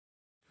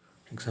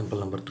Example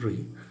number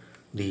 3.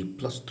 The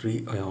plus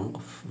 3 ion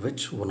of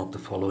which one of the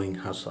following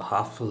has a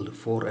half-filled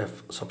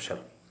 4F subshell?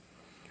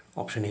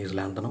 Option A is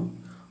lanthanum,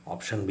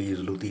 option B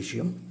is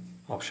lutetium,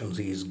 option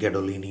C is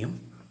gadolinium,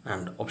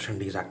 and option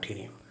D is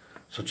actinium.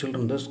 So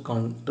children, this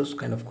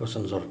kind of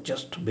questions are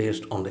just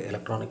based on the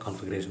electronic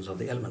configurations of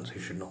the elements, you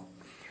should know.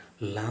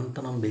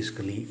 Lanthanum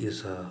basically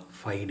is a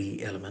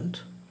 5D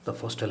element, the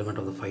first element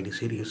of the 5D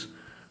series,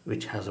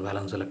 which has a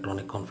valence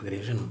electronic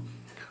configuration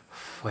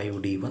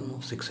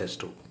 5D1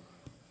 6s2.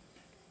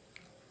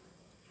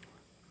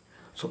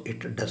 So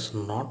it does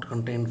not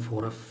contain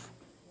 4f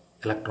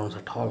electrons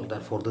at all,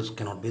 therefore this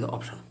cannot be the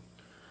option.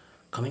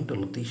 Coming to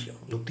lutetium,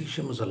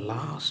 lutetium is the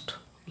last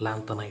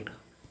lanthanide.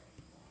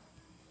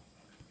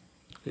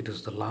 It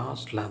is the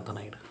last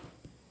lanthanide,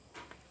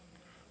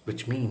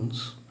 which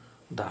means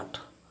that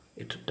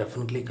it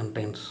definitely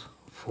contains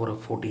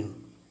 4f14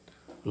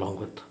 along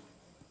with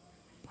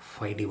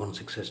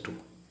 5d1 6s2.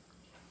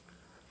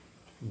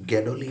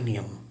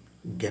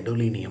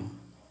 Gadolinium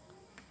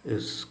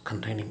is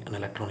containing an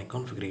electronic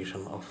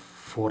configuration of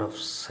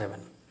 4f7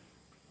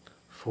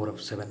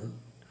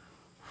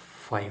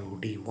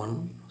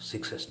 5d1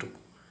 6s2.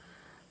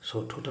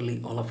 So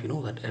totally all of you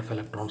know that f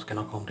electrons can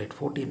accommodate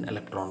 14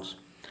 electrons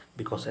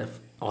because f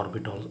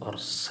orbitals are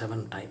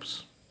 7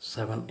 types,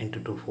 7 into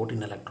 2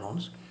 14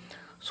 electrons.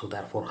 So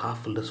therefore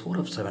half filled is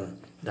 4f7,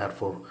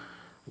 therefore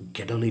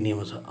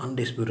gadolinium is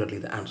undisputedly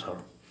the answer.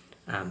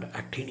 And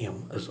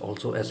actinium is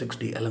also a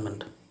 6d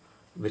element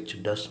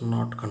which does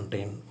not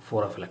contain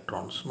 4f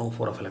electrons. No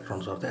 4f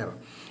electrons are there.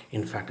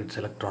 In fact, its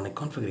electronic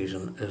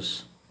configuration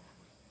is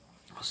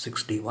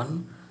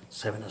 6d1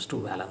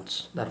 7s2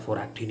 valence. Therefore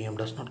actinium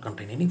does not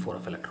contain any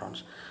 4f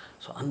electrons.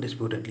 So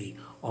undisputedly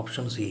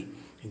option C,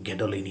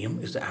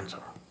 gadolinium, is the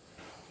answer.